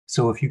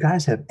So if you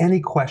guys have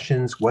any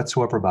questions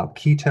whatsoever about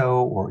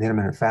keto or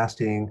intermittent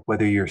fasting,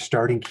 whether you're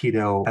starting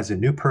keto as a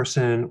new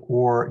person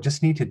or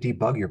just need to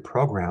debug your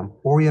program,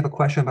 or you have a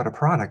question about a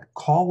product,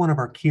 call one of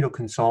our keto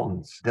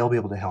consultants. They'll be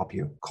able to help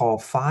you. Call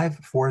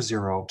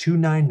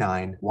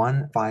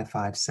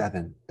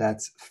 540-299-1557.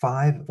 That's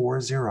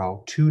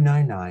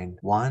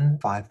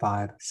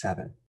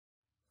 540-299-1557.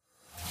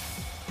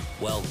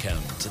 Welcome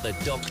to the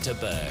Dr.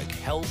 Berg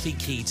Healthy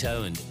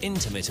Keto and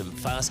Intermittent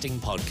Fasting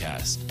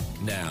Podcast.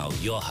 Now,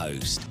 your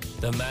host,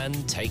 the man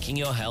taking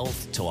your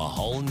health to a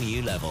whole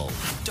new level,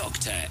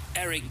 Dr.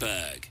 Eric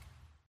Berg.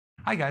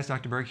 Hi guys,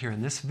 Dr. Berg here.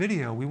 In this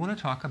video, we want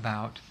to talk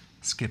about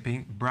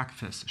skipping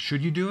breakfast.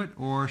 Should you do it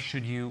or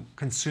should you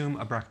consume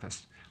a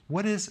breakfast?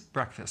 What is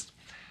breakfast?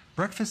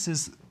 Breakfast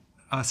is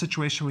a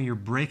situation where you're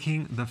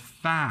breaking the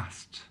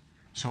fast.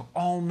 So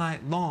all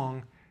night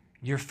long,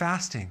 you're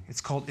fasting. It's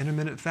called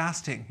intermittent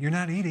fasting. You're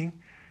not eating,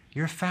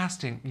 you're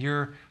fasting.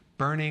 You're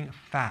burning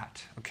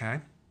fat, okay?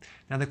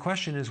 Now the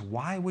question is,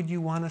 why would you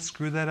want to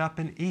screw that up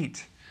and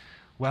eat?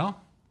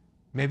 Well,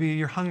 maybe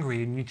you're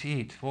hungry and you need to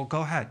eat. Well,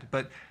 go ahead.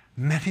 But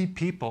many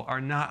people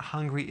are not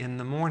hungry in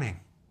the morning.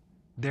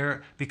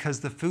 Because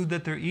the food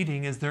that they're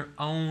eating is their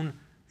own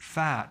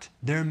fat.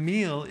 Their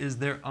meal is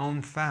their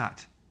own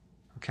fat,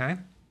 okay?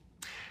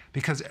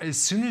 Because as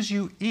soon as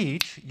you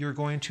eat, you're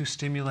going to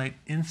stimulate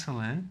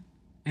insulin.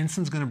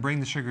 Insulin's going to bring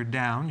the sugar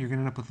down. You're going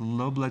to end up with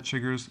low blood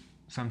sugars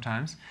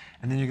sometimes,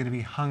 and then you're going to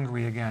be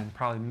hungry again,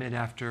 probably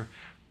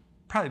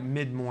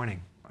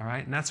mid-morning, all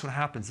right? And that's what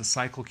happens. The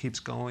cycle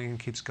keeps going and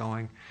keeps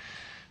going.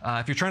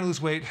 If you're trying to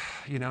lose weight,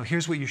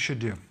 here's what you should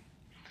do.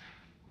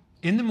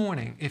 In the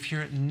morning, if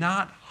you're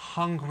not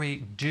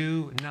hungry,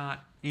 do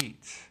not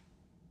eat.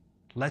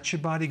 Let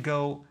your body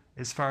go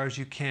as far as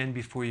you can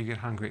before you get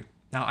hungry.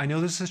 Now, I know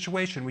there's a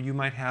situation where you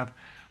might have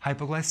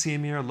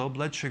hypoglycemia or low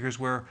blood sugars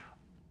where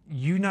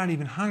you're not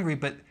even hungry,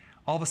 but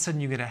all of a sudden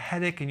you get a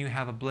headache and you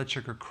have a blood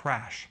sugar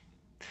crash.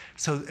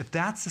 So if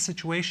that's the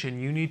situation,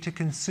 you need to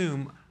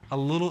consume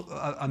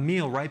a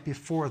meal right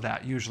before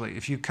that usually.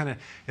 If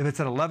it's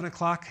at 11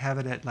 o'clock, have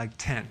it at like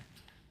 10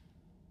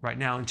 right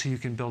now until you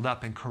can build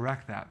up and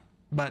correct that.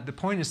 But the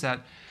point is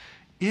that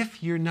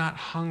if you're not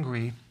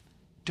hungry,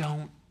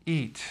 don't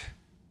eat,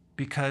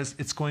 because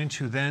it's going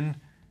to then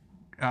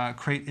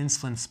create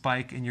insulin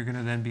spike and you're going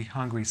to then be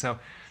hungry. So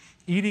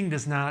eating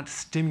does not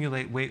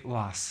stimulate weight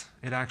loss.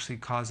 It actually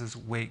causes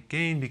weight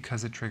gain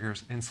because it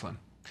triggers insulin.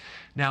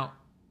 Now,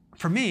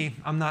 for me,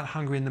 I'm not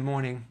hungry in the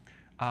morning.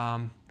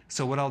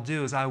 So what I'll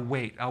do is I'll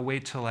wait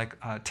till like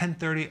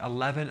 10:30,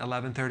 11,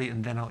 11:30,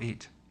 and then I'll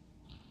eat.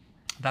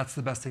 That's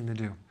the best thing to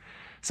do.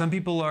 Some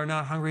people are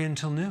not hungry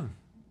until noon.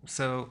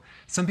 So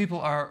some people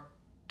are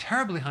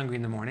terribly hungry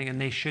in the morning and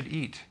they should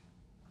eat.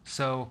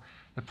 So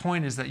the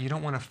point is that you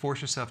don't want to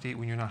force yourself to eat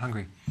when you're not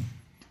hungry.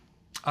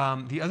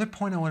 The other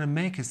point I want to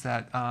make is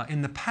that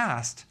in the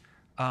past,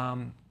 I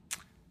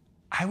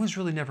was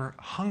really never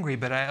hungry,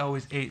 but I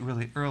always ate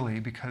really early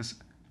because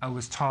I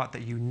was taught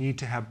that you need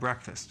to have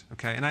breakfast,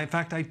 okay? And in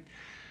fact, I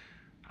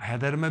had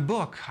that in my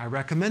book. I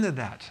recommended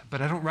that,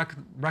 but I don't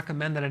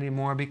recommend that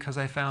anymore because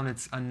I found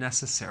it's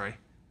unnecessary.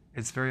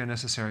 It's very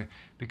unnecessary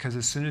because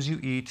as soon as you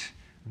eat,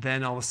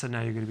 then all of a sudden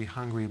now you're going to be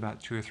hungry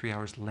about 2 or 3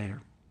 hours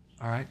later,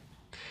 all right?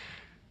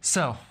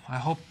 So I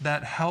hope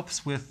that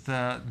helps with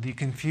the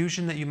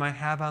confusion that you might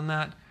have on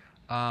that.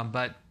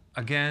 But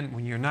again,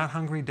 when you're not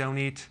hungry, don't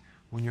eat.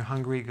 When you're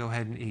hungry, go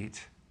ahead and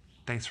eat.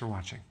 Thanks for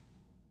watching.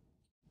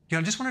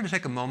 I just wanted to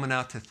take a moment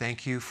out to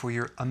thank you for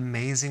your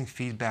amazing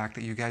feedback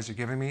that you guys are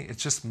giving me.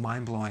 It's just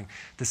mind-blowing.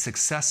 The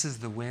successes,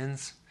 the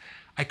wins.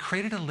 I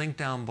created a link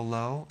down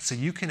below so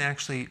you can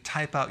actually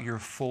type out your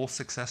full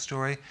success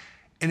story.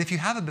 And if you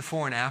have a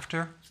before and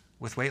after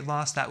with weight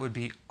loss, that would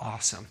be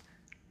awesome.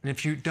 And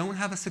if you don't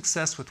have a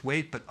success with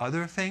weight but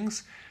other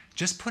things,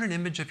 just put an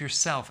image of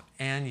yourself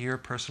and your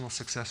personal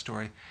success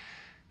story.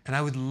 And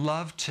I would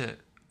love to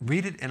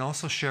read it and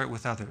also share it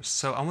with others.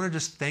 So I want to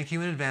just thank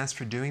you in advance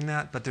for doing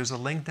that, but there's a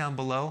link down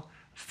below.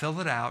 Fill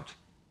it out,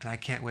 and I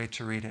can't wait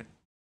to read it.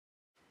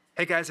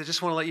 Hey guys, I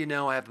just want to let you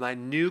know I have my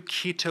new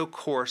keto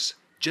course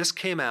just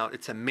came out.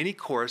 It's a mini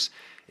course.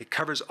 It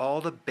covers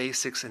all the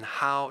basics and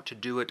how to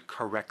do it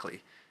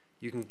correctly.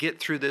 You can get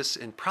through this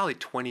in probably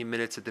 20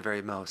 minutes at the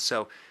very most.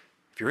 So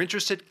if you're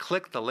interested,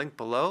 click the link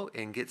below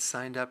and get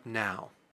signed up now.